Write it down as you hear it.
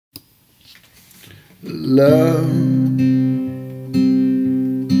love.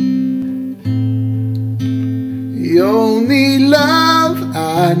 The only love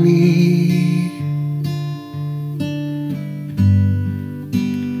I need,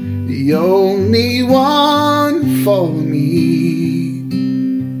 the only one for me,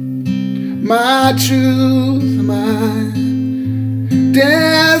 my truth, my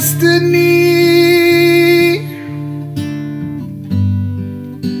destiny.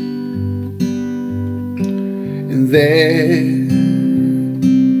 And there,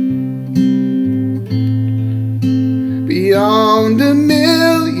 beyond a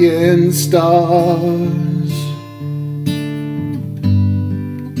million stars,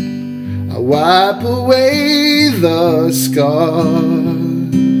 I wipe away the scars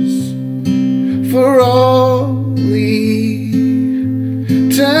for all eternity.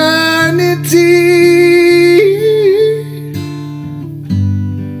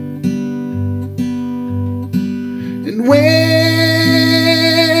 And when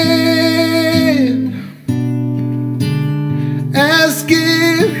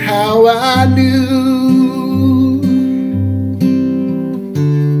asking how I knew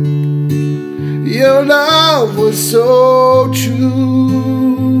your love was so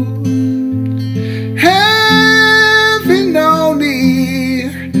true, heaven only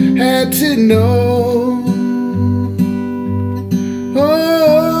had to know.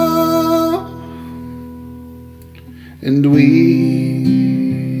 Oh, and we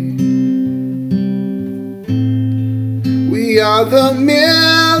are the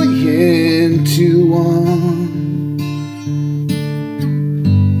million to one,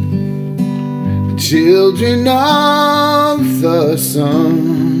 the children of the sun,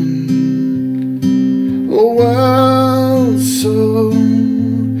 a world so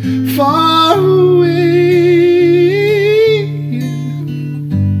far away,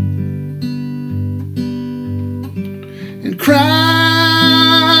 and cry.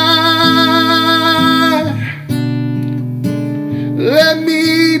 Let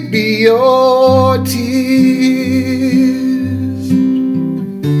me be your tears.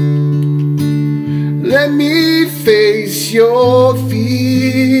 Let me face your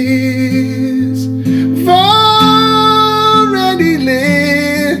fears. I've already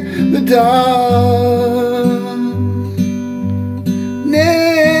lit the darkness.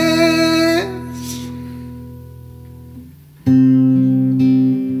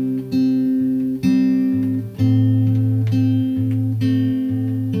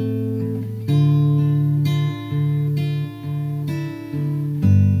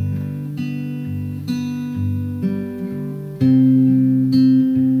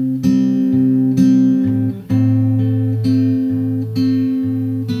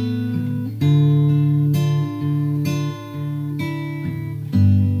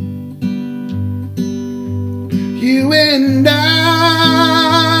 You and I,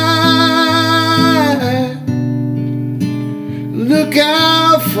 look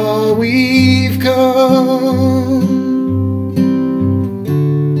how far we've come,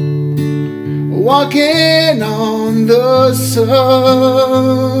 walking on the sun.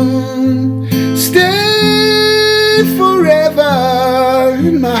 Stay forever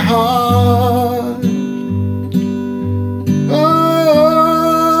in my heart.